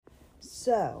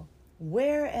So,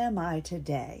 where am I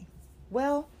today?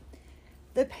 Well,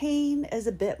 the pain is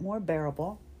a bit more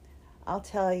bearable. I'll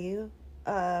tell you,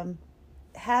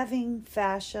 having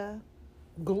fascia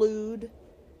glued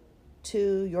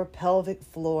to your pelvic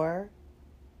floor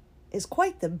is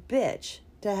quite the bitch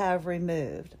to have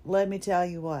removed. Let me tell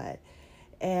you what.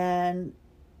 And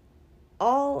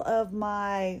all of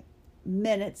my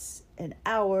minutes and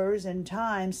hours and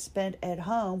time spent at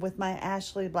home with my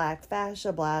Ashley Black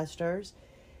fascia blasters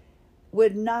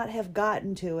would not have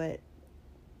gotten to it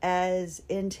as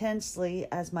intensely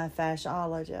as my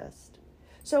fasciologist.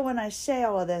 So when I say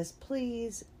all of this,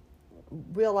 please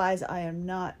realize I am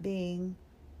not being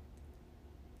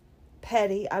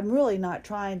petty. I'm really not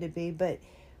trying to be, but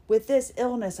with this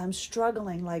illness, I'm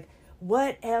struggling. Like,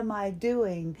 what am I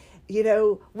doing?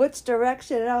 Which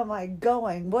direction am I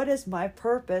going? What is my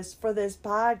purpose for this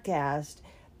podcast?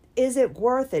 Is it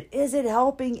worth it? Is it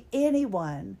helping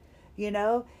anyone?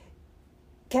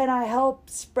 Can I help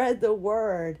spread the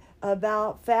word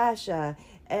about fascia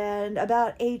and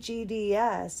about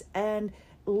HEDS and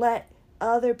let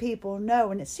other people know?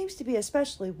 And it seems to be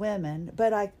especially women,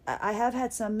 but I have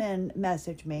had some men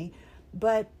message me,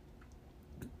 but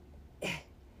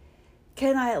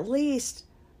can I at least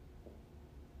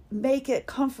make it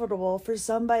comfortable for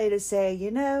somebody to say,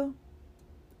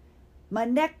 my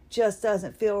neck just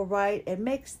doesn't feel right. It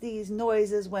makes these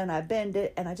noises when I bend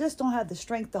it, and I just don't have the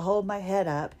strength to hold my head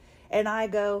up. And I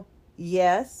go,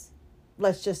 yes,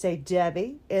 let's just say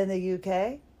Debbie in the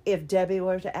UK. If Debbie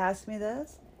were to ask me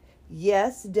this,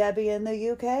 yes, Debbie in the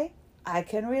UK, I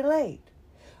can relate.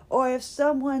 Or if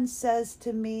someone says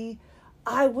to me,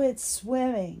 I went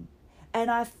swimming and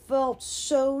I felt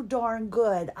so darn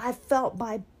good. I felt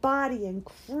my body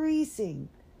increasing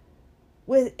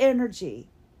with energy.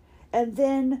 And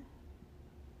then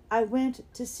I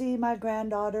went to see my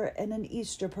granddaughter in an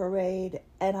Easter parade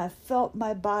and I felt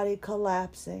my body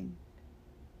collapsing.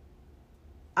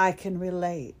 I can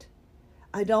relate.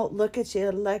 I don't look at you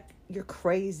like you're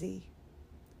crazy.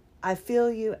 I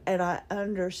feel you and I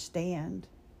understand.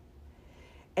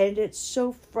 And it's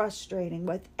so frustrating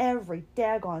with every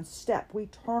daggone step we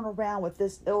turn around with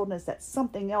this illness that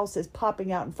something else is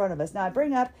popping out in front of us. Now, I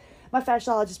bring up my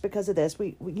fasciologist because of this.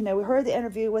 We heard the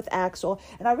interview with Axel,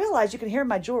 and I realized you can hear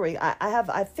my jewelry.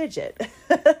 I fidget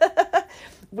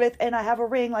and I have a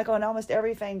ring like on almost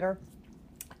every finger,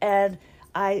 and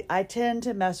I tend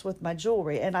to mess with my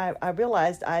jewelry. And I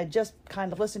realized I just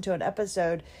kind of listened to an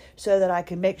episode so that I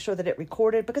can make sure that it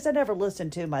recorded, because I never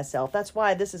listened to myself. That's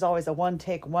why this is always a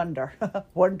one-take wonder.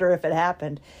 Wonder if it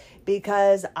happened,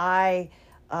 because I'm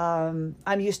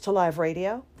used to live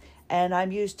radio and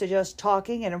I'm used to just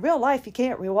talking. And in real life, you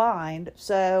can't rewind.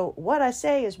 So what I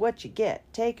say is what you get.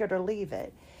 Take it or leave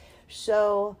it.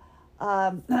 So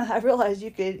I realized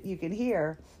you can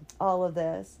hear all of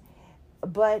this.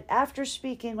 But after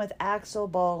speaking with Axel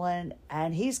Bolin,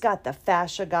 and he's got the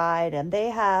Fascia Guide, and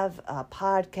they have a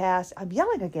podcast. I'm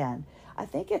yelling again. I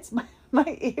think it's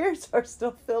my ears are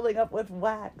still filling up with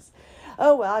wax.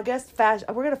 Oh, well, I guess fascia.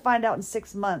 We're going to find out in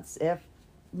 6 months if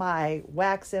my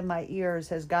wax in my ears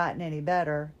has gotten any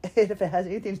better, if it has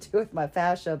anything to do with my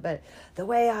fascia. But the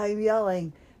way I'm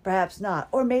yelling, perhaps not.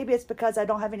 Or maybe it's because I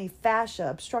don't have any fascia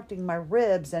obstructing my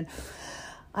ribs and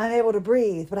I'm able to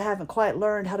breathe, but I haven't quite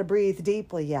learned how to breathe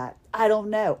deeply yet. I don't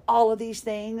know. All of these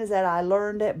things that I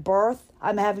learned at birth,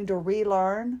 I'm having to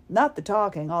relearn. Not the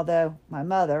talking, although my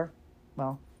mother,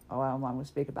 I'm going to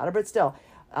speak about her, but still,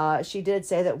 she did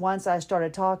say that once I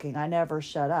started talking, I never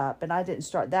shut up. And I didn't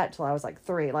start that till I was like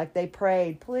 3. Like they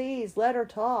prayed, please let her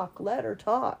talk, let her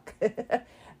talk.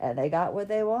 And they got what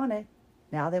they wanted.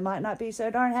 Now they might not be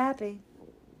so darn happy,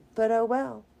 but oh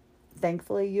well.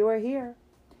 Thankfully you are here.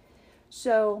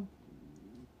 So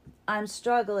I'm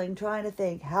struggling, trying to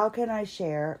think, how can I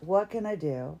share? What can I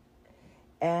do?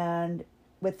 And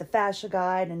with the Fascia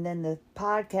Guide and then the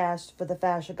podcast for the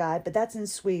Fascia Guide, but that's in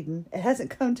Sweden. It hasn't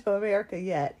come to America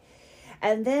yet.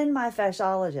 And then my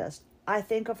fasciologist, I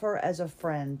think of her as a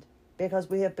friend because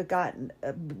we have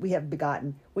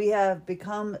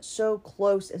become so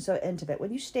close and so intimate.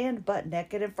 When you stand butt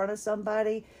naked in front of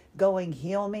somebody going,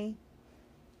 heal me,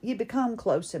 you become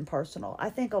close and personal. I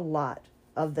think a lot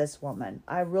of this woman.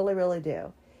 I really, really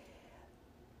do.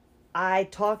 I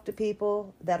talk to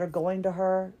people that are going to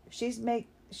her. She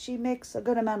makes a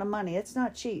good amount of money. It's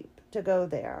not cheap to go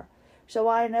there. So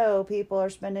I know people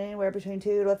are spending anywhere between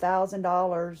 $2,000 to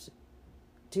 $1,000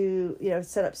 to,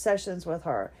 set up sessions with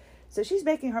her. So she's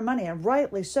making her money, and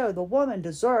rightly so. The woman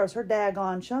deserves her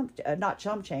daggone not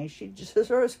chump change. She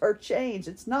deserves her change.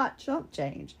 It's not chump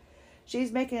change.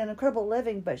 She's making an incredible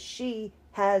living, but she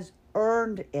has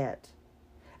earned it.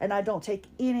 and I don't take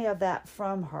any of that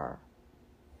from her.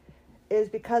 It is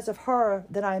because of her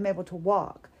that I am able to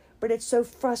walk. But it's so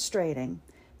frustrating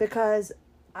because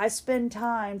I spend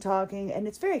time talking, and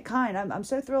it's very kind. I'm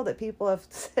so thrilled that people have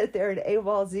sat there in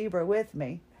AWOL Zebra with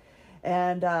me.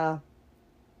 And,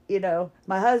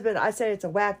 my husband, I say it's a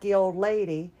wacky old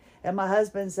lady, and my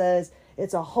husband says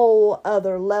it's a whole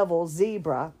other level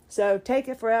zebra. So take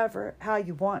it forever how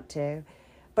you want to.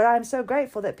 But I'm so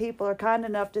grateful that people are kind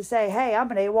enough to say, hey,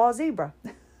 I'm an AWOL Zebra.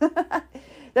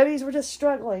 That means we're just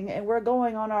struggling, and we're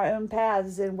going on our own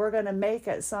paths, and we're going to make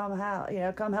it somehow.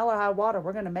 Come hell or high water,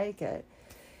 we're going to make it.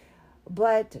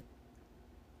 But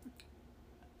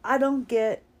I don't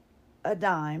get a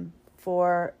dime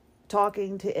for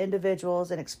talking to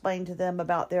individuals and explain to them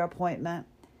about their appointment.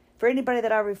 For anybody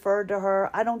that I referred to her,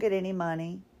 I don't get any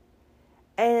money.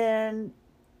 And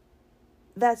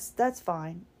that's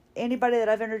fine. Anybody that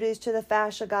I've introduced to the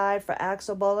fascia guide for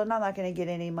Axel Bolin, I'm not going to get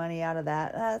any money out of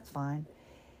that. That's fine.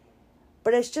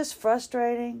 But it's just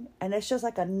frustrating, and it's just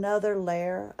like another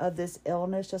layer of this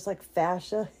illness, just like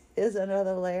fascia is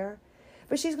another layer.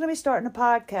 But she's going to be starting a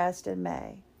podcast in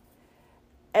May.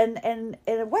 And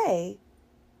in a way,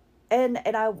 and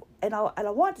I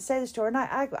want to say this to her, and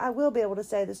I will be able to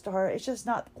say this to her. It's just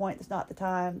not the point. It's not the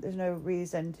time. There's no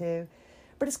reason to.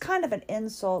 But it's kind of an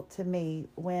insult to me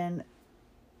when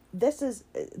this is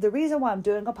the reason why I'm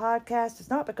doing a podcast. It's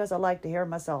not because I like to hear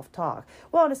myself talk.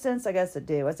 Well, in a sense, I guess I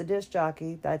do. As a disc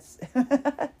jockey, that's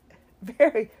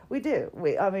you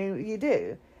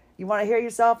do. You want to hear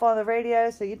yourself on the radio,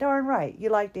 so you're darn right. You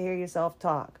like to hear yourself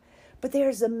talk. But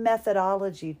there's a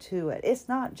methodology to it. It's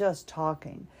not just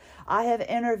talking. I have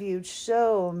interviewed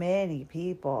so many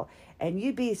people, and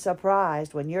you'd be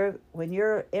surprised when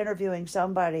you're interviewing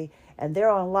somebody and they're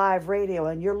on live radio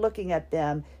and you're looking at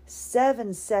them.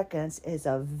 7 seconds is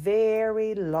a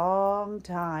very long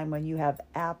time when you have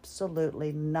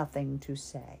absolutely nothing to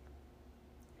say.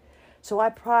 So I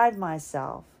pride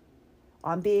myself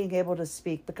on being able to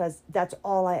speak, because that's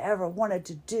all I ever wanted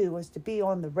to do, was to be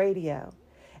on the radio.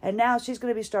 And now she's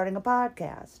going to be starting a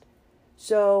podcast.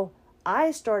 So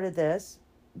I started this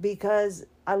because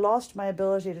I lost my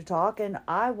ability to talk, and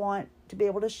I want to be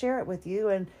able to share it with you.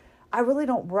 And I really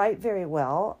don't write very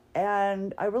well,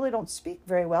 and I really don't speak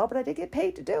very well, but I did get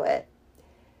paid to do it.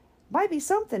 Might be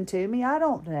something to me, I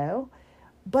don't know.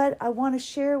 But I want to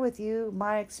share with you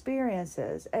my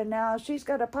experiences. And now she's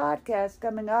got a podcast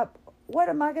coming up. What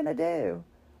am I going to do?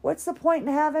 What's the point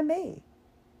in having me?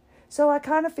 So I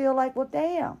kind of feel like, well,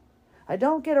 damn, I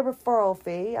don't get a referral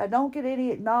fee. I don't get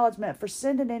any acknowledgement for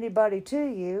sending anybody to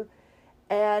you.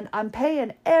 And I'm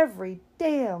paying every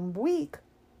damn week.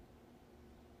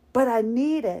 But I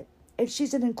need it. And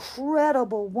she's an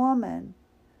incredible woman.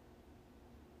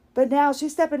 But now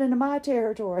she's stepping into my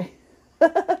territory.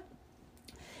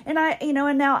 And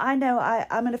now I know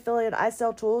I'm an affiliate. I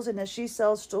sell tools, and she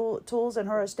sells tools in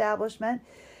her establishment.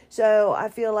 So I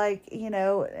feel like,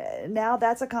 now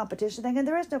that's a competition thing, and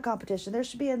there is no competition. There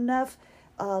should be enough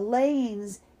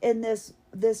lanes in this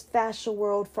fascia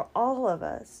world for all of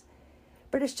us.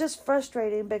 But it's just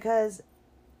frustrating because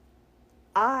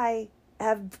I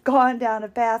have gone down a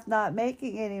path not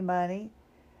making any money,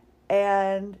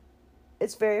 and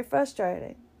it's very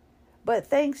frustrating. But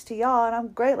thanks to y'all, and I'm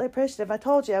greatly appreciative. I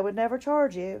told you I would never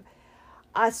charge you.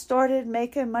 I started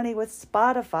making money with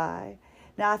Spotify.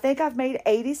 Now, I think I've made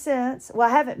 80 cents. Well,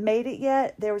 I haven't made it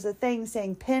yet. There was a thing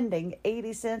saying pending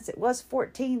 80 cents. It was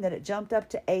 14, then it jumped up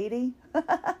to 80.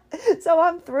 So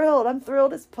I'm thrilled. I'm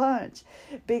thrilled as punch,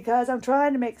 because I'm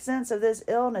trying to make sense of this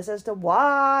illness as to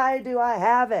why do I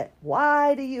have it?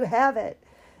 Why do you have it?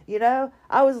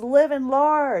 I was living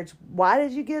large. Why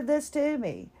did you give this to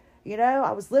me?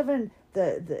 I was living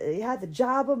had the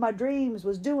job of my dreams,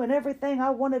 was doing everything I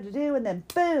wanted to do, and then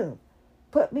boom,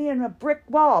 put me in a brick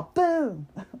wall, boom.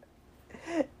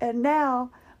 And now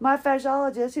my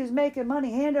fasciologist, who's making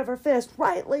money hand over fist,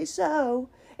 rightly so,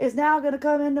 is now going to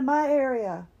come into my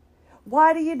area.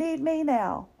 Why do you need me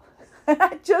now?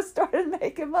 I just started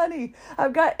making money.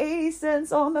 I've got 80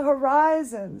 cents on the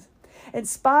horizons. And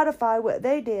Spotify, what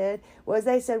they did was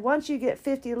they said, once you get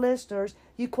 50 listeners,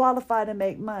 you qualify to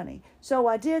make money. So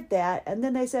I did that. And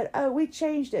then they said, oh, we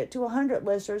changed it to 100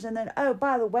 listeners. And then, oh,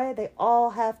 by the way, they all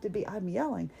have to be, I'm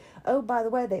yelling. Oh, by the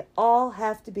way, they all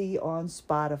have to be on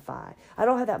Spotify. I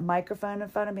don't have that microphone in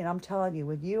front of me. And I'm telling you,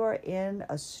 when you are in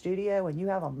a studio and you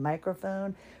have a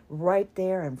microphone right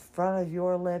there in front of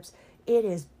your lips, it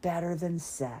is better than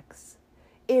sex.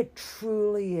 It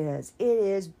truly is. It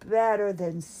is better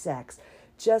than sex.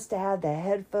 Just to have the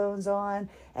headphones on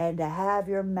and to have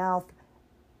your mouth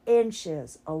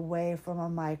inches away from a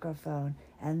microphone.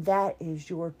 And that is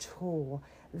your tool.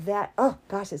 that, oh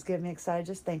gosh, it's getting me excited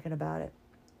just thinking about it.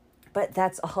 But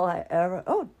that's all I ever,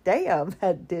 oh damn,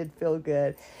 that did feel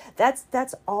good.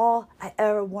 That's all I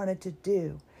ever wanted to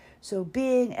do. So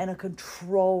being in a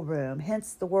control room,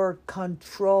 hence the word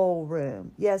control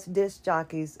room. Yes, disc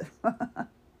jockeys.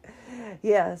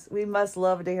 Yes, we must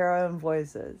love to hear our own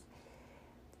voices.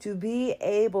 To be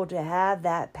able to have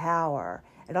that power.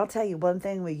 And I'll tell you, one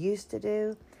thing we used to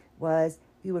do was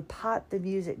you would pot the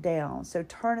music down. So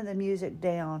turning the music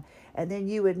down, and then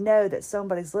you would know that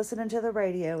somebody's listening to the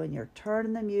radio and you're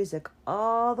turning the music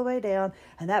all the way down,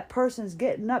 and that person's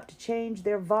getting up to change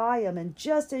their volume. And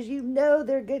just as you know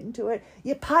they're getting to it,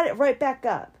 you pot it right back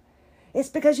up. It's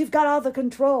because you've got all the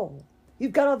control.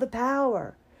 You've got all the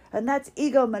power. And that's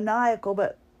egomaniacal,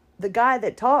 but the guy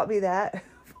that taught me that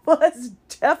was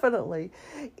definitely,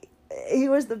 he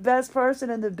was the best person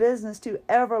in the business to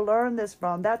ever learn this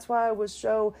from. That's why I was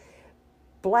so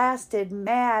blasted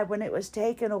mad when it was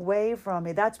taken away from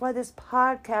me. That's why this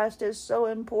podcast is so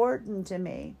important to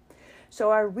me. So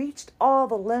I reached all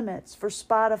the limits for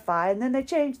Spotify, and then they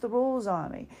changed the rules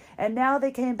on me. And now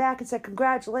they came back and said,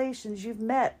 congratulations, you've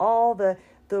met all the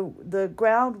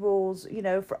ground rules,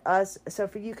 for us, so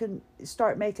for you can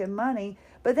start making money.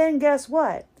 But then guess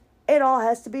what? It all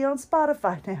has to be on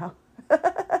Spotify now.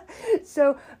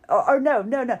 So, or no.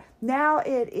 Now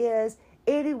it is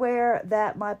anywhere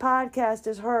that my podcast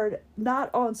is heard, not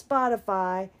on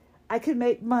Spotify, I could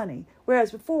make money.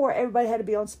 Whereas before, everybody had to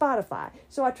be on Spotify.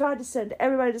 So I tried to send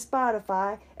everybody to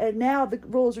Spotify, and now the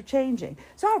rules are changing.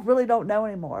 So I really don't know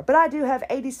anymore. But I do have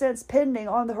 80 cents pending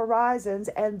on the horizons,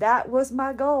 and that was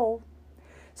my goal.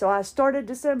 So I started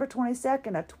December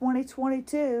 22nd of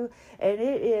 2022, and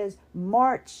it is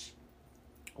March,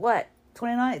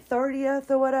 29th, 30th,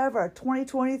 or whatever,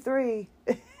 2023.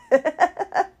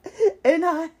 And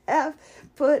I have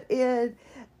put in,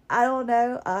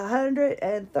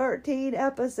 113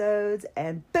 episodes,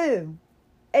 and boom,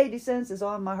 80 cents is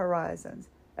on my horizons.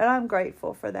 And I'm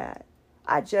grateful for that.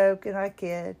 I joke and I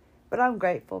kid, but I'm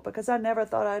grateful because I never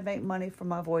thought I'd make money from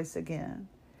my voice again.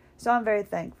 So I'm very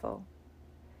thankful.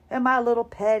 Am I a little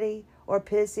petty or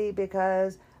pissy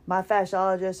because my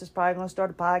fasciologist is probably going to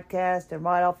start a podcast and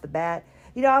right off the bat,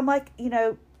 I'm like,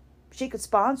 she could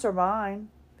sponsor mine.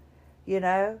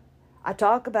 I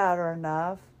talk about her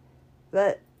enough,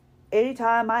 but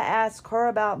anytime I ask her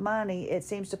about money, it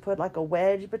seems to put like a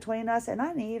wedge between us, and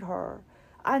I need her.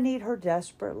 I need her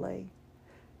desperately.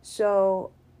 So,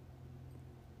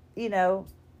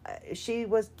 she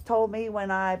told me when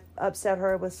I upset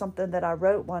her with something that I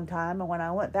wrote one time, and when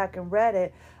I went back and read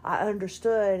it, I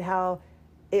understood how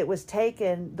it was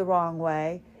taken the wrong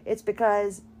way. It's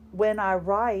because when I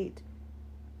write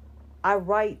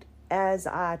as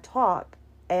I talk,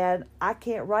 and I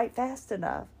can't write fast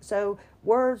enough. So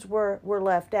words were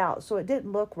left out. So it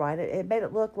didn't look right. It made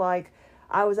it look like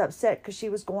I was upset because she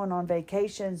was going on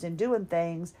vacations and doing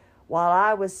things while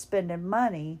I was spending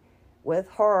money with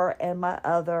her and my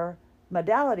other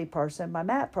modality person, my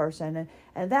MAT person.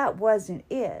 And that wasn't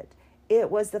it.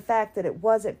 It was the fact that it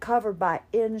wasn't covered by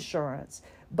insurance.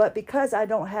 But because I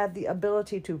don't have the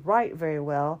ability to write very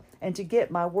well and to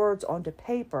get my words onto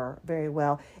paper very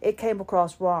well, it came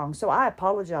across wrong. So I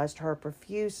apologized to her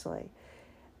profusely.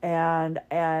 And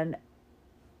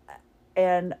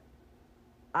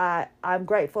I'm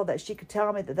grateful that she could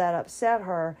tell me that upset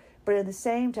her. But in the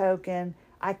same token,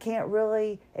 I can't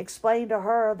really explain to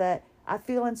her that I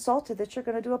feel insulted that you're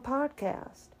going to do a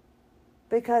podcast.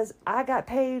 Because I got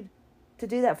paid to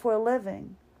do that for a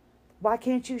living. Why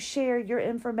can't you share your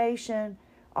information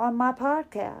on my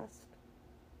podcast?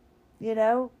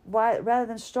 Why, rather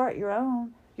than start your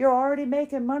own? You're already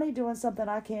making money doing something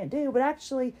I can't do. But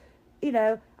actually,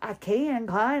 I can,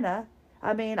 kind of.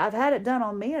 I've had it done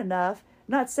on me enough.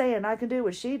 Not saying I can do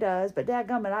what she does, but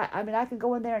dadgummit, I can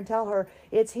go in there and tell her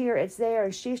it's here, it's there,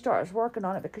 and she starts working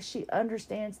on it because she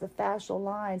understands the fascial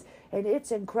lines, and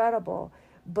it's incredible.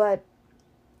 But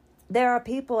there are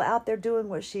people out there doing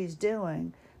what she's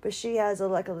doing, but she has a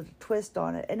little twist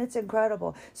on it, and it's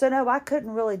incredible. So no, I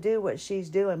couldn't really do what she's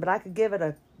doing, but I could give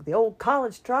it the old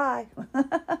college try.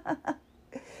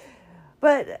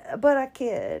 But I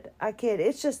kid.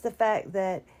 It's just the fact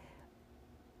that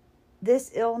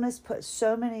this illness puts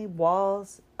so many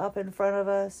walls up in front of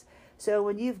us. So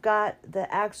when you've got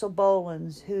the Axel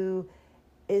Bolins, who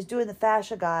is doing the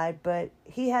fascia guide, but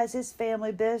he has his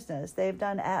family business. They've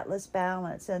done Atlas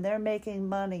Balance, and they're making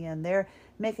money, and they're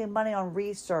making money on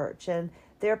research, and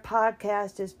their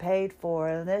podcast is paid for,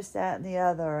 and this, that, and the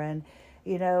other. And,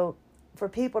 for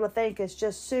people to think it's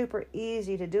just super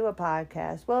easy to do a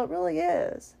podcast, well, it really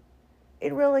is.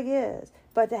 It really is.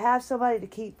 But to have somebody to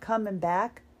keep coming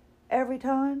back every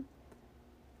time.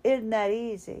 Isn't that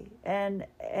easy? And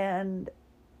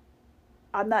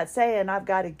I'm not saying I've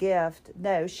got a gift.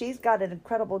 No, she's got an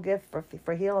incredible gift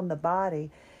for healing the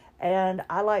body. And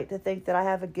I like to think that I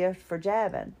have a gift for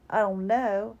jabbing. I don't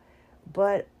know,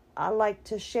 but I like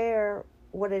to share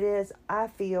what it is I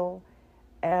feel.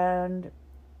 And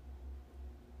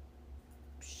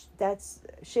she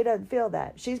doesn't feel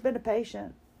that. She's been a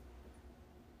patient.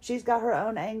 She's got her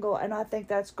own angle, and I think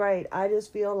that's great. I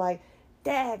just feel like,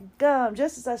 daggum,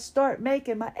 just as I start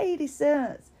making my 80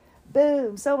 cents,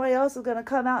 boom, somebody else is going to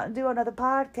come out and do another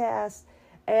podcast.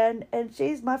 And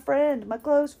she's my friend, my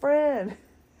close friend.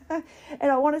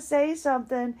 And I want to say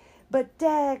something, but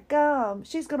daggum,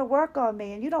 she's going to work on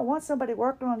me. And you don't want somebody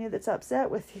working on you that's upset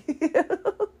with you.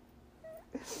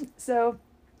 So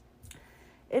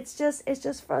it's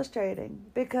just frustrating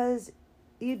because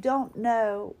you don't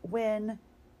know when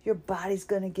your body's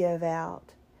going to give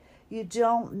out. You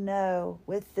don't know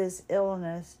with this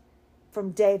illness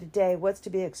from day to day what's to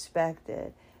be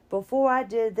expected. Before I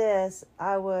did this,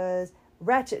 I was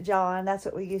Ratchet John. That's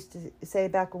what we used to say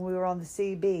back when we were on the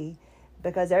CB,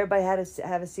 because everybody had to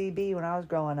have a CB when I was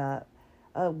growing up.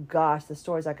 Oh gosh, the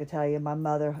stories I could tell you. My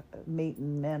mother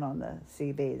meeting men on the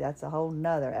CB. That's a whole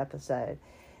nother episode.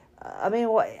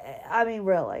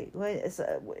 Really,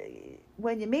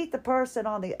 when you meet the person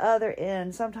on the other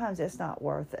end, sometimes it's not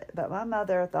worth it. But my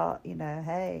mother thought,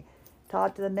 hey,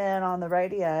 talk to the men on the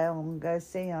radio and go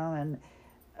see them. And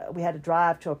we had to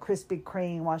drive to a Krispy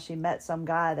Kreme while she met some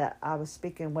guy that I was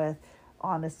speaking with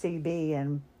on the CB.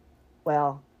 And,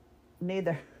 well,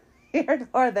 neither here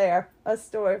nor there. A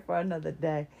story for another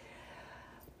day.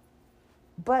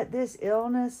 But this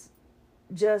illness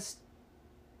just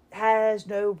has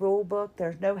no rule book.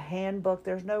 There's no handbook.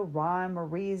 There's no rhyme or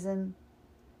reason.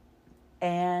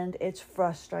 And it's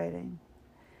frustrating.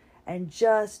 And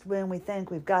just when we think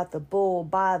we've got the bull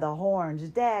by the horns,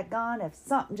 daggone if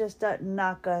something just doesn't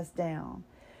knock us down.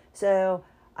 So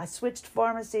I switched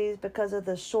pharmacies because of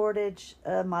the shortage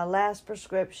of my last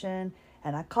prescription,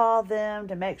 and I called them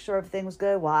to make sure everything was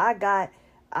good. Well, I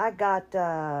got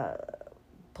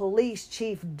Police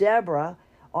Chief Deborah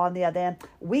on the other end.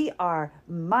 We are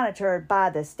monitored by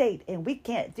the state, and we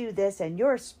can't do this, and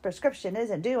your prescription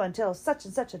isn't due until such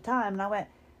and such a time. And I went,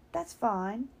 that's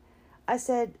fine. I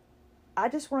said, I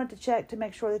just wanted to check to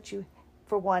make sure that you,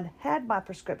 for one, had my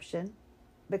prescription,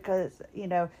 because,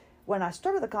 when I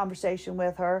started the conversation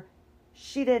with her,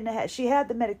 she had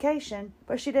the medication,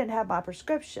 but she didn't have my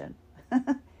prescription.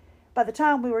 By the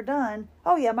time we were done,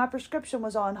 oh yeah, my prescription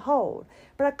was on hold.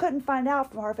 But I couldn't find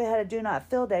out from her if it had a do not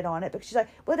fill date on it, because she's like,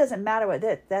 well, it doesn't matter what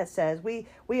that says. We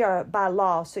are by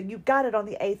law, so you got it on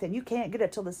the 8th, and you can't get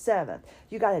it till the 7th.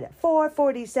 You got it at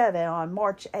 4:47 on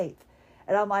March 8th.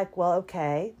 And I'm like, well,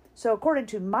 okay. So according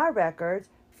to my records,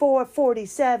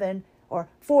 4:47 or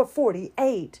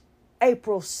 4:48,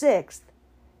 April 6th,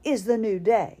 is the new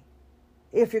day.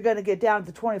 If you're going to get down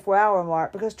to the 24-hour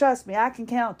mark, because trust me, I can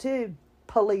count too,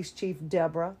 Police Chief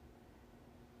Deborah.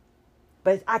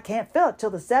 But I can't fill it till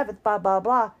the 7th, blah, blah,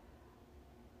 blah.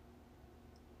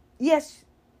 Yes,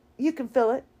 you can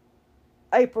fill it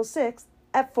April 6th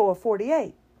at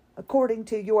 4:48. According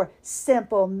to your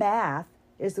simple math,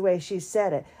 is the way she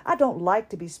said it. I don't like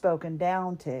to be spoken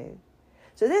down to.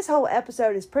 So this whole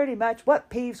episode is pretty much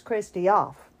what peeves Christy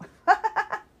off.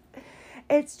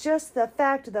 It's just the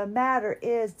fact of the matter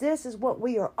is, this is what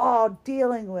we are all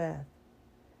dealing with.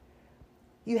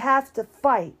 You have to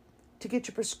fight to get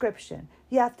your prescription.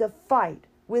 You have to fight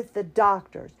with the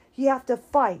doctors. You have to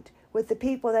fight with the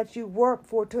people that you work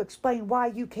for to explain why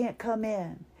you can't come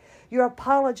in. You're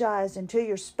apologizing to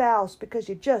your spouse because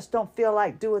you just don't feel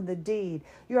like doing the deed.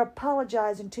 You're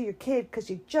apologizing to your kid because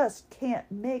you just can't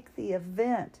make the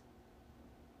event.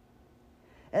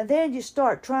 And then you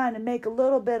start trying to make a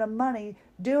little bit of money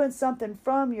doing something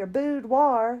from your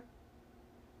boudoir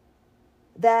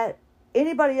that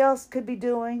anybody else could be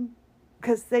doing,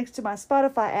 because thanks to my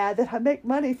Spotify ad that I make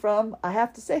money from, I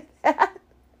have to say that.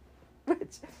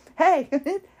 Which, hey,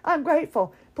 I'm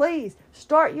grateful. Please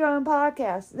start your own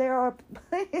podcast.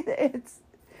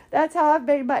 That's how I've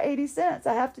made my 80 cents.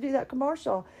 I have to do that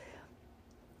commercial.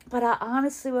 But I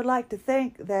honestly would like to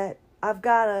think that I've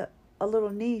got a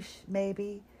little niche,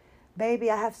 maybe.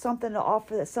 Maybe I have something to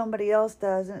offer that somebody else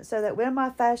doesn't, so that when my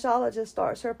fasciologist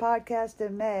starts her podcast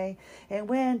in May, and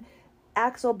when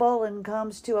Axel Bolin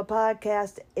comes to a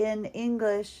podcast in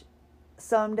English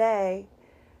someday,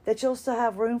 that you'll still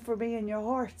have room for me in your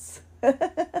hearts.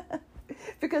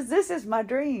 Because this is my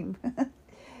dream,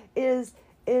 is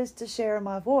to share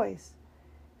my voice.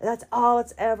 That's all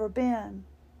it's ever been.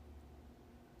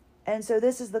 And so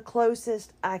this is the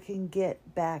closest I can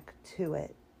get back to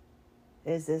it,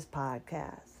 is this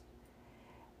podcast.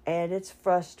 And it's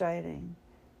frustrating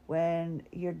when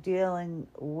you're dealing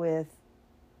with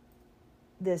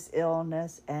this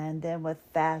illness and then with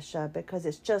fascia, because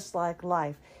it's just like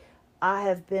life. I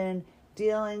have been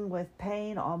dealing with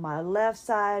pain on my left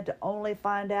side to only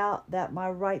find out that my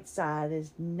right side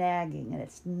is nagging and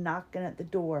it's knocking at the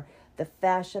door. The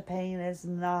fascia pain is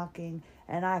knocking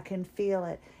and I can feel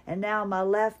it. And now my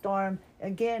left arm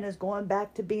again is going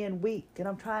back to being weak, and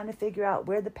I'm trying to figure out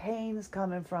where the pain is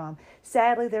coming from.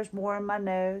 Sadly, there's more in my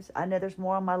nose. I know there's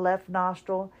more on my left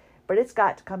nostril, but it's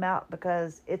got to come out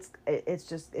because it's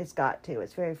got to.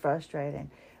 It's very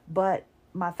frustrating. But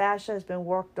my fascia has been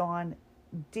worked on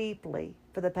deeply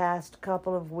for the past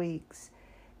couple of weeks,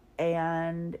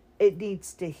 and it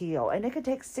needs to heal. And it could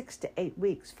take 6 to 8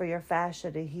 weeks for your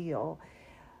fascia to heal.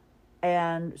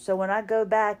 And so when I go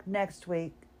back next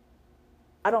week,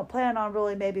 I don't plan on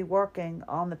really maybe working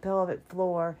on the pelvic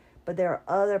floor, but there are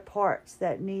other parts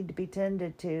that need to be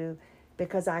tended to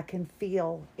because I can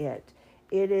feel it.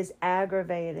 It is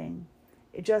aggravating.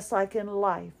 Just like in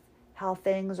life, how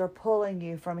things are pulling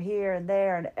you from here and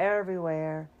there and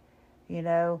everywhere. You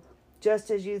know, just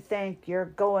as you think you're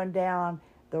going down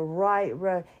the right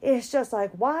road. It's just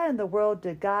like, why in the world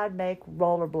did God make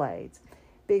rollerblades?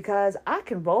 Because I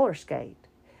can roller skate.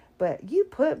 But you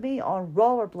put me on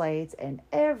rollerblades and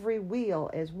every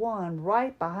wheel is one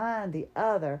right behind the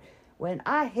other. When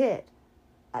I hit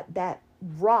that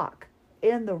rock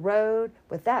in the road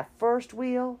with that first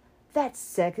wheel, that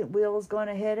second wheel is going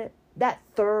to hit it, that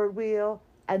third wheel,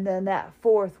 and then that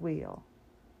fourth wheel.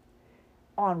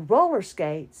 On roller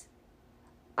skates,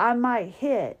 I might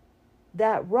hit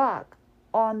that rock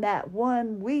on that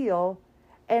one wheel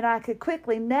and I could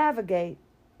quickly navigate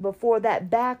before that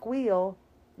back wheel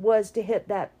was to hit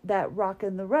that rock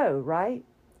in the road, right?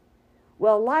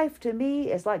 Well, life to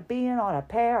me is like being on a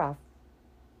pair of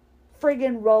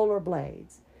friggin'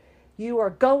 rollerblades. You are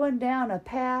going down a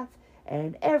path,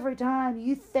 and every time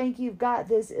you think you've got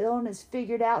this illness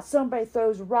figured out, somebody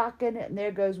throws a rock in it, and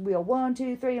there goes wheel 1,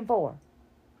 2, 3, and 4.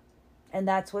 And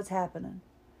that's what's happening.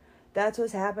 That's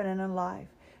what's happening in life.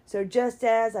 So just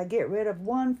as I get rid of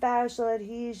one fascial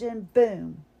adhesion,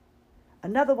 boom,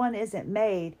 another one isn't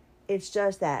made. It's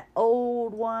just that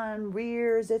old one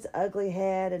rears its ugly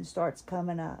head and starts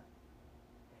coming up.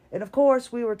 And of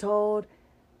course, we were told,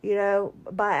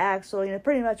 by Axel,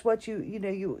 pretty much what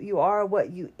you are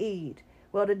what you eat.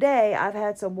 Well, today I've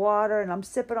had some water and I'm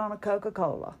sipping on a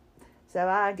Coca-Cola. So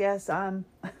I guess I'm,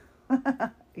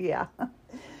 yeah.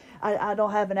 I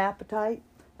don't have an appetite.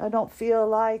 I don't feel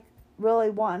like really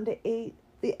wanting to eat.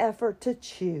 The effort to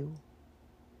chew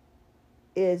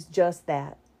is just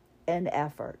that, an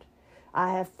effort.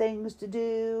 I have things to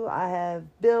do. I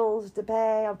have bills to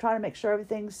pay. I'm trying to make sure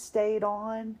everything's stayed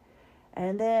on.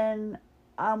 And then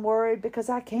I'm worried because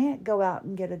I can't go out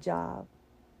and get a job.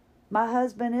 My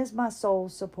husband is my sole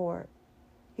support.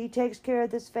 He takes care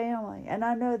of this family. And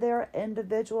I know there are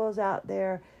individuals out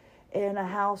there in a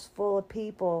house full of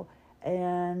people,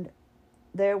 and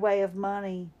their way of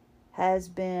money has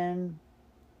been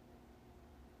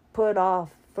put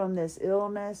off from this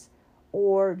illness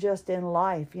or just in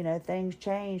life. Things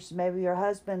change. Maybe your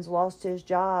husband's lost his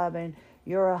job and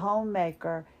you're a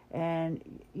homemaker and,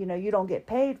 you don't get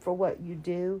paid for what you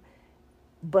do.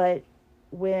 But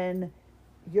when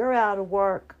you're out of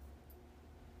work,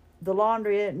 the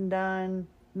laundry isn't done,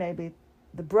 maybe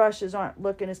the brushes aren't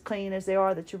looking as clean as they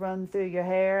are that you run through your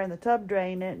hair, and the tub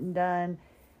drain isn't done,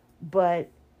 but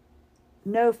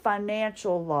no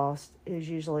financial loss is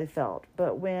usually felt.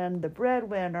 But when the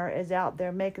breadwinner is out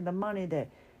there making the money that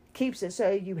keeps it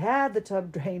so you have the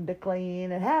tub drain to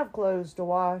clean and have clothes to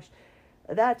wash,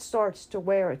 that starts to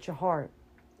wear at your heart.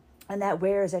 And that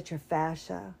wears at your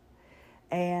fascia.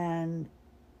 And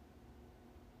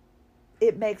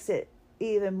it makes it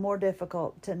even more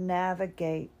difficult to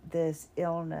navigate this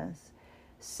illness.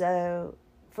 So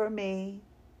for me,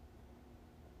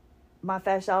 my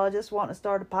fasciologist wanting to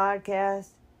start a podcast,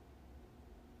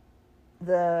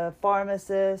 the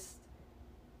pharmacist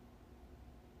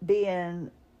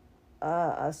being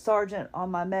a sergeant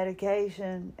on my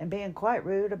medication and being quite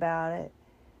rude about it.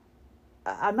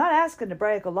 I'm not asking to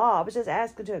break a law. I was just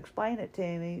asking to explain it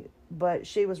to me, but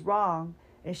she was wrong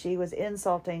and she was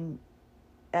insulting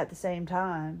at the same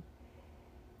time.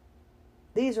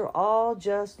 These are all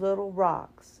just little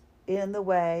rocks in the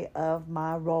way of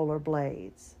my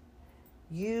rollerblades.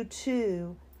 You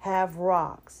too have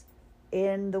rocks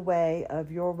in the way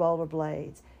of your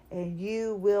rollerblades, and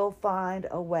you will find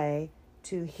a way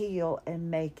to heal and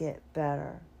make it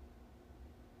better.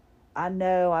 I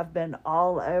know I've been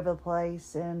all over the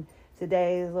place in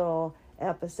today's little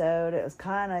episode. It was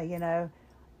kind of,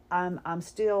 I'm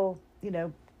still,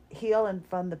 healing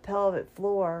from the pelvic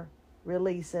floor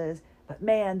releases, but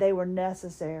man, they were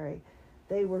necessary.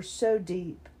 They were so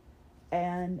deep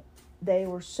and they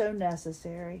were so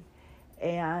necessary.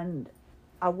 And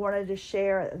I wanted to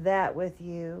share that with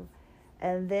you.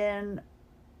 And then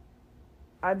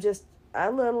I'm just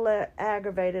a little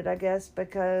aggravated, I guess,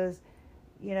 because,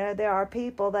 there are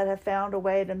people that have found a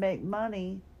way to make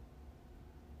money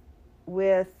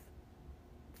with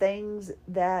things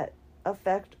that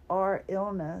affect our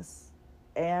illness.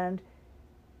 And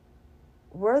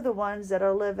we're the ones that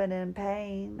are living in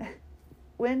pain.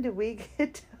 When do we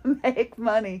get to make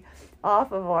money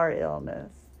off of our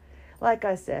illness? Like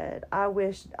I said,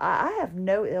 I have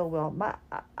no ill will.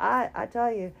 I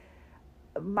tell you,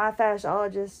 my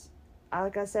fasciologist,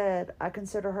 like I said, I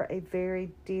consider her a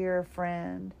very dear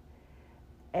friend.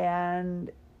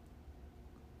 And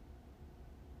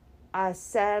I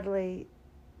sadly,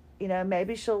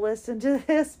 maybe she'll listen to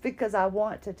this because I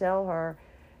want to tell her,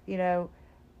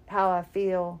 how I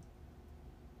feel.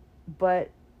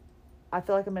 But I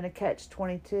feel like I'm in a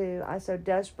catch-22. I so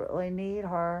desperately need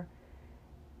her.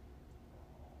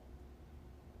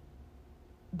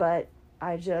 But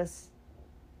I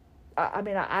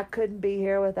couldn't be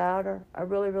here without her. I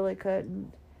really, really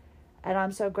couldn't. And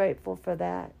I'm so grateful for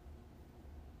that.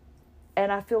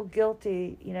 And I feel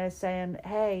guilty, saying,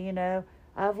 hey,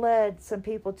 I've led some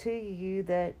people to you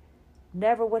that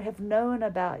never would have known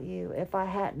about you if I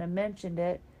hadn't have mentioned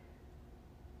it.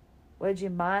 Would you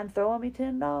mind throwing me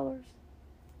 $10?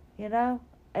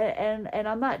 And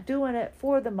I'm not doing it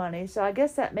for the money, so I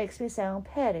guess that makes me sound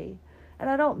petty. And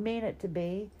I don't mean it to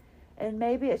be. And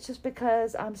maybe it's just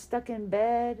because I'm stuck in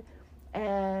bed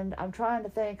and I'm trying to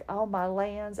think, oh, my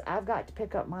lands, I've got to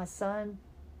pick up my son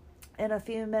in a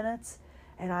few minutes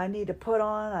and I need to put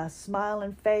on a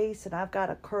smiling face and I've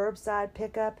got a curbside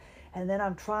pickup, and then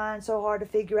I'm trying so hard to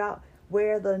figure out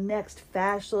where the next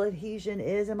fascial adhesion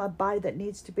is in my body that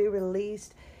needs to be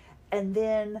released. And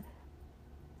then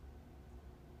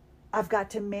I've got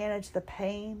to manage the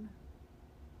pain.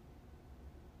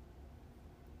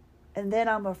 And then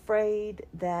I'm afraid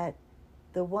that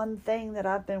the one thing that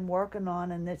I've been working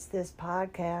on, and it's this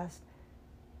podcast,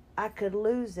 I could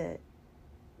lose it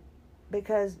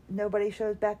because nobody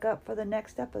shows back up for the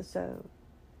next episode,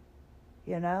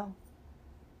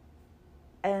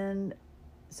 And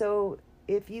so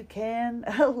if you can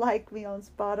like me on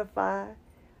Spotify,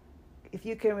 if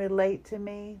you can relate to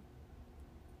me,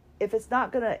 if it's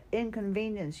not going to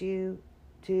inconvenience you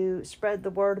to spread the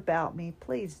word about me,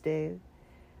 please do.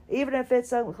 Even if it's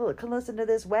can listen to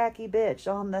this wacky bitch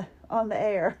on the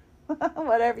air,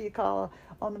 whatever you call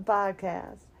on the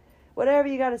podcast, whatever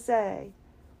you got to say,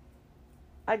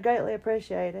 I greatly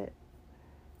appreciate it.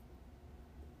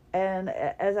 And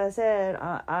as I said,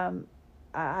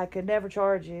 I could never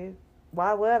charge you.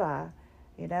 Why would I?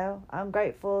 I'm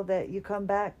grateful that you come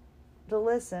back to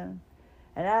listen.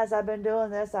 And as I've been doing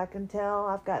this, I can tell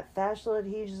I've got fascial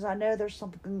adhesions. I know there's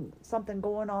something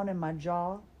going on in my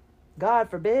jaw. God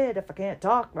forbid if I can't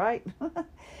talk, right?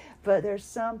 But there's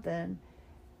something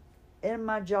in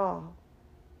my jaw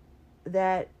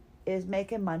that is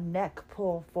making my neck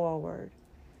pull forward.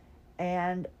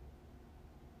 And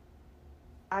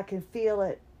I can feel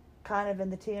it kind of in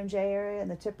the TMJ area, in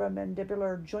the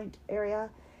temporomandibular joint area.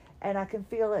 And I can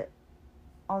feel it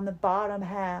on the bottom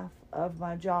half of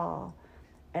my jaw.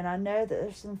 And I know that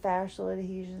there's some fascial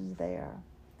adhesions there.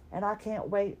 And I can't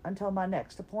wait until my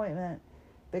next appointment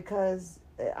because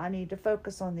I need to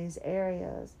focus on these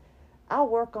areas. I'll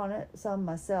work on it some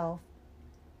myself.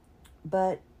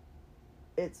 But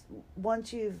it's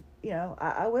once you've,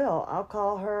 I will. I'll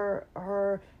call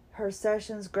her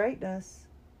sessions greatness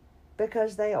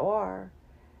because they are.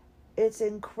 It's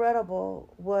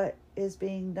incredible what is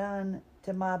being done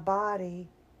to my body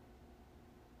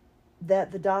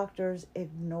that the doctors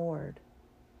ignored.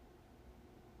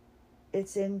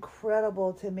 It's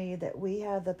incredible to me that we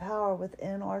have the power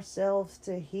within ourselves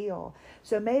to heal.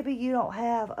 So maybe you don't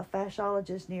have a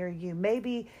fasciologist near you.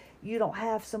 Maybe you don't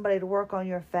have somebody to work on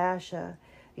your fascia.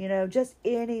 Just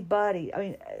anybody. I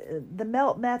mean, the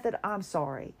melt method, I'm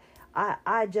sorry.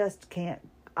 I just can't.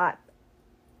 I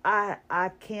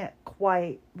can't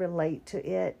quite relate to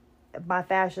it. My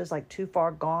fascia is like too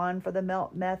far gone for the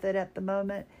melt method at the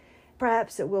moment.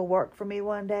 Perhaps it will work for me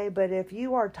one day, but if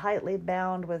you are tightly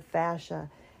bound with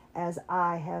fascia, as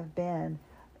I have been,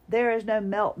 there is no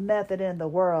melt method in the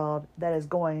world that is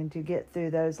going to get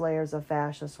through those layers of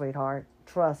fascia, sweetheart.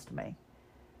 Trust me.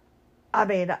 I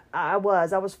mean, I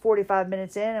was 45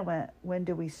 minutes in and went, when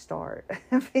do we start?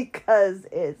 Because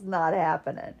it's not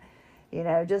happening.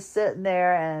 Just sitting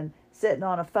there and sitting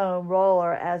on a foam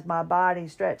roller as my body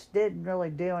stretched didn't really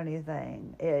do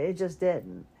anything. It just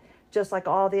didn't. Just like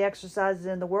all the exercises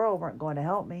in the world weren't going to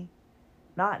help me.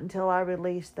 Not until I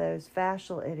released those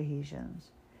fascial adhesions.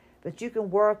 But you can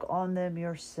work on them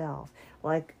yourself.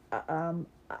 Like,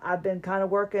 I've been kind of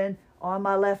working on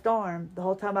my left arm the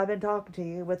whole time I've been talking to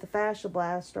you with the fascia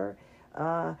blaster.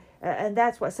 And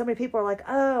that's what so many people are like,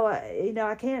 oh,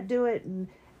 I can't do it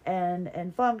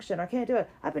and function. I can't do it.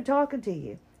 I've been talking to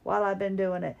you while I've been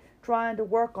doing it, trying to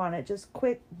work on it. Just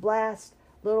quick blast,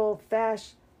 little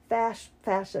fascia,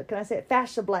 can I say it?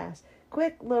 Fascia blast.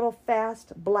 Quick little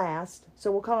fast blast.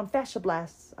 So we'll call them fascia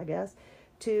blasts, I guess,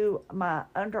 to my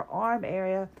underarm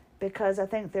area because I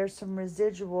think there's some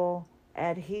residual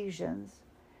adhesions.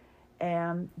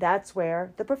 And that's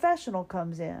where the professional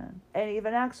comes in. And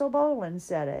even Axel Boland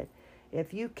said it.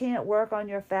 If you can't work on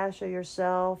your fascia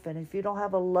yourself, and if you don't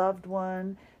have a loved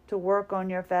one to work on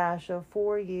your fascia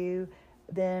for you,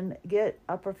 then get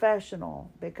a professional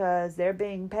because they're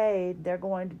being paid. They're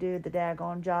going to do the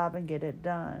daggone job and get it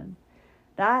done.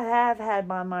 Now, I have had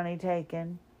my money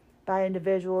taken by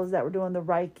individuals that were doing the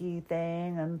Reiki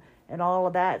thing and all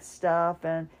of that stuff,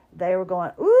 and they were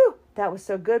going, ooh, that was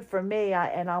so good for me.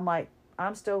 And I'm like,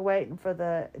 I'm still waiting for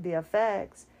the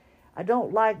effects. I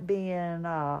don't like being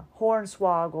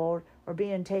hornswoggled or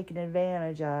being taken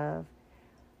advantage of.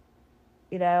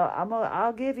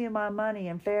 I'll give you my money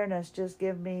in fairness. Just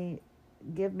give me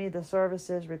the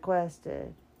services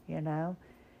requested.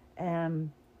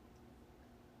 And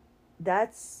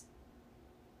that's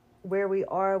where we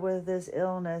are with this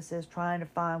illness, is trying to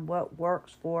find what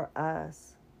works for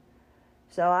us.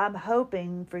 So I'm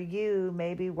hoping for you,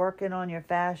 maybe working on your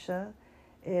fascia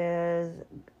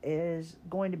is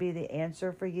going to be the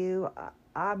answer for you.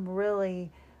 I'm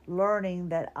really learning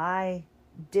that I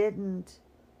didn't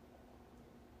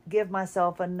give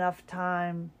myself enough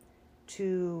time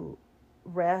to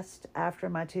rest after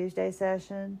my Tuesday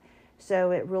session.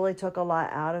 So it really took a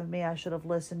lot out of me. I should have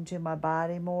listened to my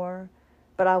body more.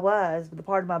 But the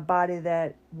part of my body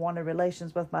that wanted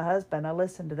relations with my husband, I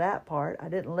listened to that part. I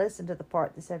didn't listen to the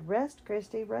part that said, rest,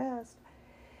 Christy, rest.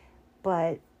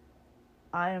 But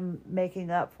I'm making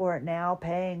up for it now,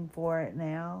 paying for it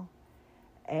now.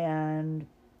 And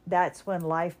that's when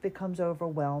life becomes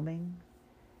overwhelming.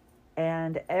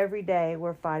 And every day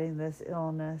we're fighting this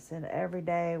illness, and every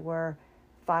day we're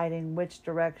fighting which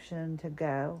direction to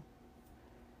go.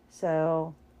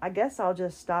 So I guess I'll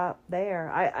just stop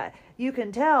there. You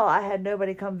can tell I had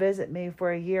nobody come visit me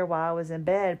for a year while I was in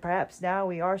bed. Perhaps now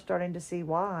we are starting to see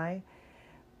why.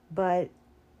 But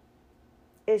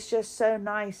it's just so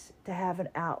nice to have an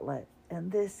outlet.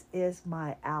 And this is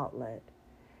my outlet.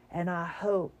 And I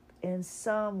hope in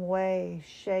some way,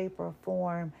 shape, or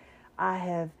form I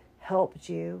have helped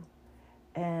you.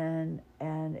 And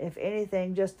if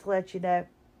anything, just to let you know,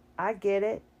 I get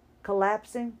it.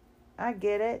 Collapsing, I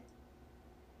get it.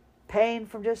 Pain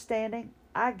from just standing,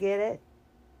 I get it.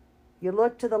 You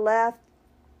look to the left,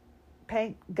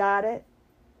 pain, got it.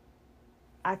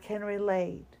 I can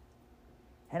relate.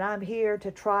 And I'm here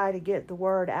to try to get the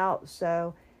word out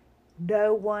so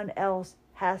no one else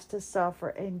has to suffer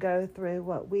and go through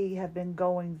what we have been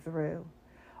going through.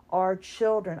 Our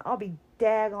children, I'll be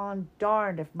daggone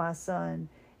darned if my son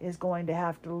is going to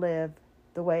have to live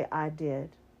the way I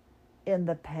did, in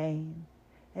the pain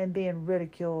and being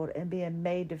ridiculed and being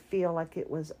made to feel like it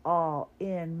was all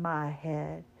in my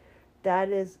head. That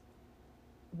is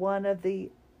one of the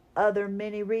other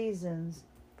many reasons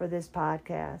for this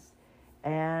podcast.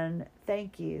 And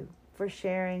thank you for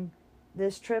sharing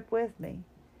this trip with me,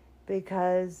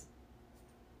 because,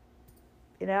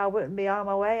 I wouldn't be on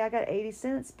my way. I got 80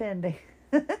 cents pending.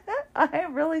 I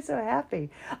am really so happy.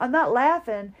 I'm not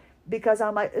laughing because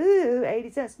I'm like, ooh,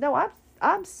 80 cents. No,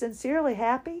 I'm sincerely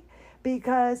happy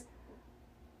because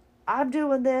I'm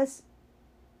doing this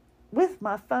with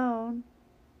my phone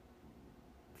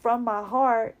from my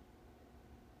heart,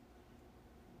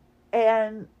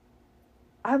 and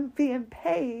I'm being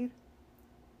paid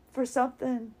for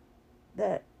something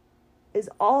that is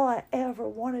all I ever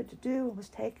wanted to do and was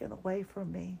taken away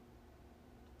from me.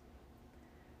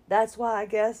 That's why I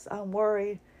guess I'm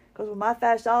worried, because when my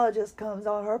fasciologist comes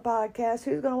on her podcast,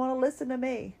 who's going to want to listen to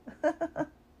me?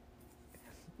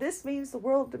 This means the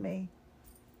world to me.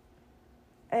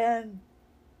 And,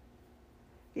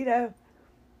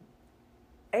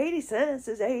 80 cents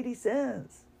is 80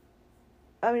 cents.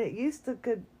 I mean, it used to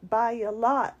could buy you a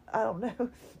lot. I don't know.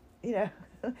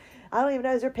 I don't even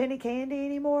know. Is there penny candy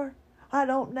anymore? I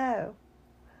don't know.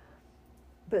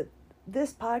 But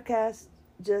this podcast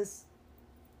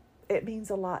it means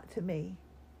a lot to me.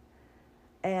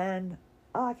 And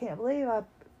I can't believe I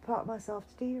brought myself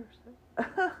to tears.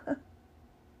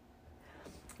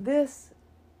 This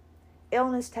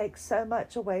illness takes so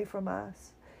much away from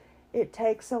us. It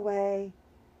takes away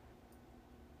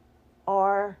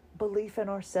our belief in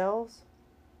ourselves,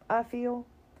 I feel,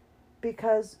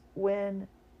 because when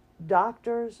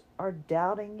doctors are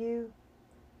doubting you,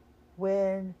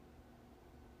 when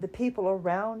the people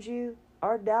around you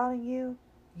are doubting you,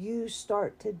 you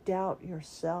start to doubt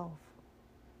yourself.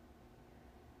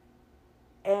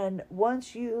 And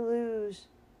once you lose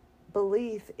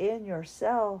belief in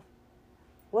yourself,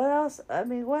 what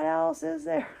else is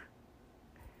there?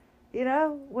 You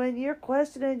know, when you're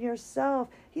questioning yourself,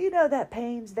 you know that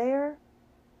pain's there.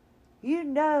 You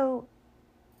know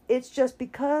it's just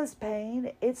because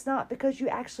pain. It's not because you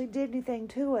actually did anything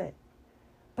to it.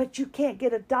 But you can't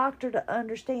get a doctor to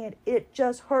understand. It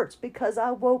just hurts because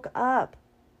I woke up.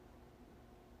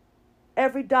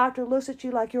 Every doctor looks at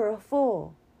you like you're a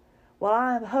fool. Well,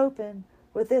 I'm hoping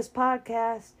with this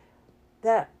podcast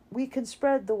that we can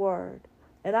spread the word.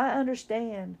 And I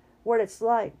understand what it's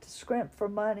like to scrimp for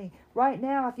money. Right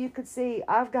now, if you could see,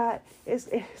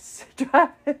 it's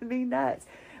driving me nuts.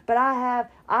 But I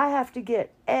have to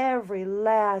get every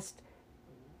last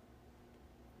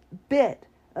bit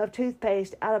of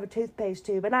toothpaste out of a toothpaste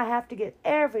tube. And I have to get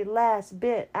every last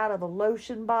bit out of a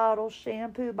lotion bottle,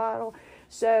 shampoo bottle.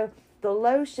 So the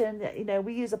lotion,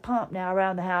 we use a pump now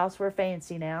around the house. We're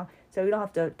fancy now. So we don't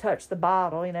have to touch the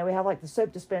bottle. We have like the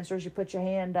soap dispensers you put your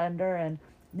hand under, and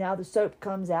now the soap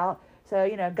comes out. So,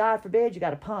 God forbid you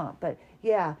got a pump. But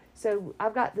yeah, so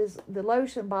I've got the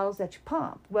lotion bottles that you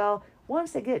pump. Well,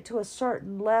 once they get to a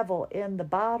certain level in the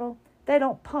bottle, they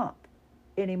don't pump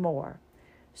anymore.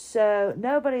 So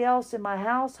nobody else in my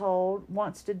household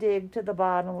wants to dig to the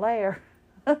bottom layer.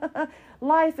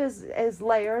 Life is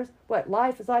layers.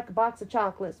 Life is like a box of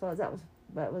chocolates. What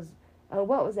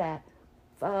was that?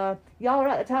 Y'all are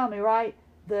at the tell me, right?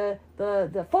 The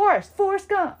Forrest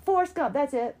Gump,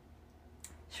 that's it.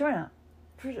 Shrimp.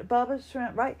 Bubba,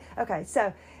 shrimp, right? Okay,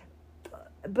 so,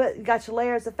 but you got your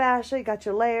layers of fascia, you got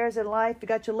your layers in life, you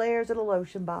got your layers in a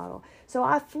lotion bottle. So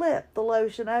I flipped the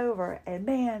lotion over, and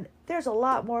man, there's a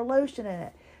lot more lotion in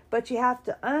it. But you have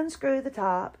to unscrew the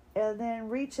top and then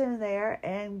reach in there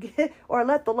and or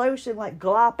let the lotion like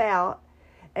glop out.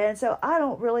 And so I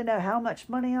don't really know how much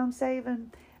money I'm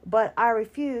saving, but I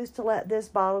refuse to let this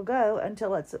bottle go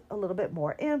until it's a little bit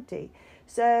more empty.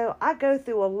 So I go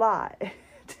through a lot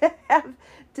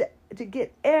to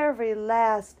get every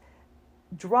last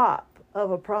drop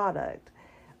of a product.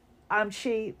 I'm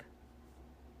cheap,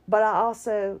 but I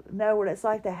also know what it's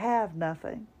like to have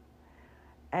nothing.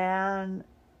 And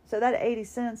so that 80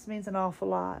 cents means an awful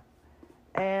lot.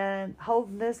 And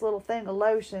holding this little thing of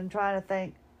lotion, trying to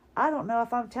think, I don't know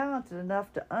if I'm talented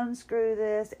enough to unscrew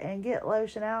this and get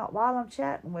lotion out while I'm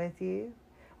chatting with you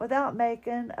without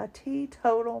making a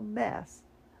teetotal mess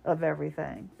of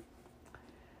everything.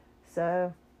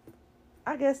 So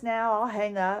I guess now I'll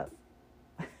hang up.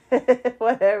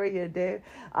 Whatever you do,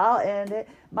 I'll end it.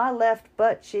 My left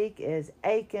butt cheek is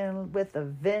aching with a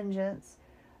vengeance.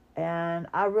 And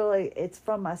it's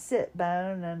from my sit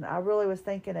bone, and I really was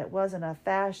thinking it wasn't a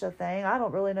fascia thing. I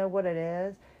don't really know what it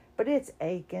is, but it's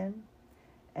aching.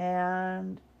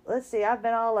 And let's see, I've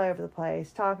been all over the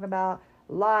place talking about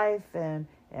life and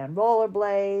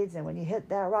rollerblades, and when you hit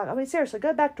that rock. I mean, seriously,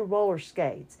 go back to roller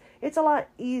skates. It's a lot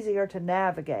easier to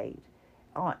navigate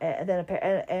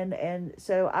and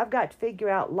so I've got to figure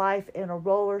out life in a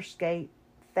roller skate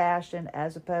fashion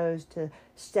as opposed to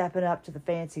stepping up to the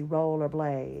fancy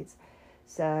rollerblades.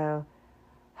 So,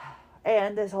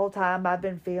 and this whole time I've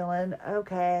been feeling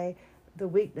the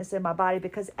weakness in my body,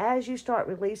 because as you start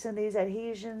releasing these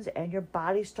adhesions and your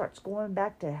body starts going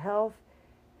back to health,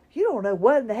 you don't know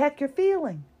what in the heck you're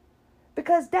feeling,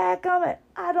 because dadgummit,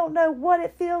 I don't know what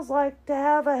it feels like to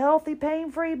have a healthy,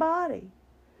 pain-free body,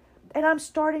 and I'm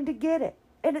starting to get it,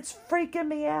 and it's freaking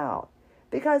me out.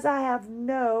 Because I have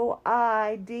no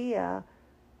idea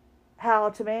how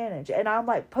to manage. And I'm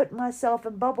like putting myself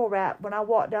in bubble wrap when I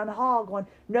walk down the hall going,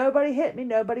 nobody hit me,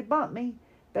 nobody bumped me.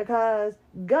 Because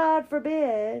God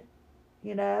forbid,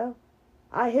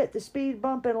 I hit the speed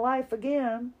bump in life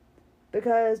again.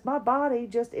 Because my body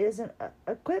just isn't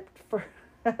equipped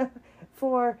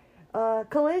for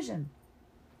collision.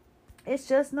 It's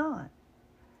just not.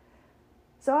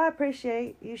 So I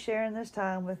appreciate you sharing this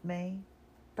time with me.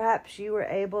 Perhaps you were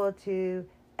able to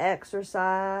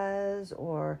exercise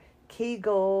or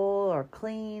Kegel or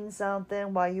clean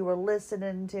something while you were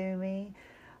listening to me.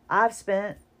 I've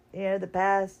spent, the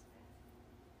past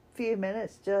few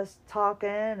minutes just talking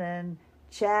and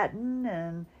chatting,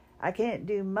 and I can't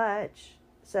do much.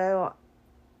 So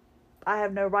I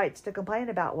have no rights to complain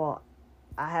about, well,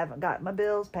 I haven't got my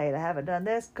bills paid. I haven't done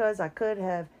this, because I could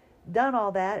have done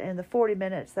all that in the 40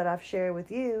 minutes that I've shared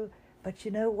with you. But you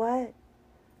know what?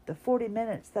 The 40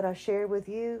 minutes that I shared with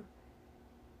you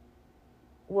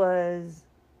was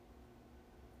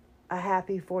a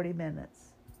happy 40 minutes.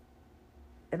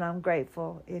 And I'm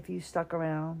grateful if you stuck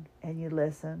around and you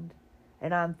listened.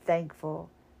 And I'm thankful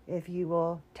if you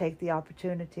will take the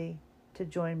opportunity to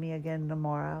join me again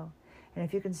tomorrow. And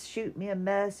if you can shoot me a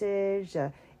message,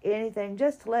 anything,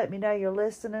 just to let me know you're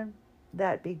listening,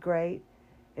 that'd be great.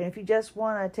 And if you just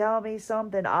want to tell me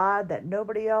something odd that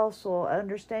nobody else will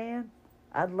understand,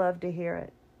 I'd love to hear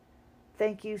it.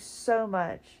 Thank you so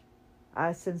much.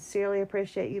 I sincerely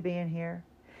appreciate you being here.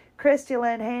 Christy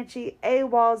Lynn Hanchy,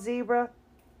 AWOL Zebra.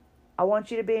 I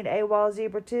want you to be an AWOL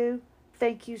Zebra too.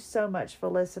 Thank you so much for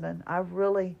listening. I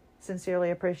really sincerely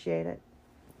appreciate it.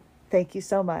 Thank you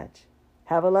so much.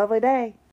 Have a lovely day.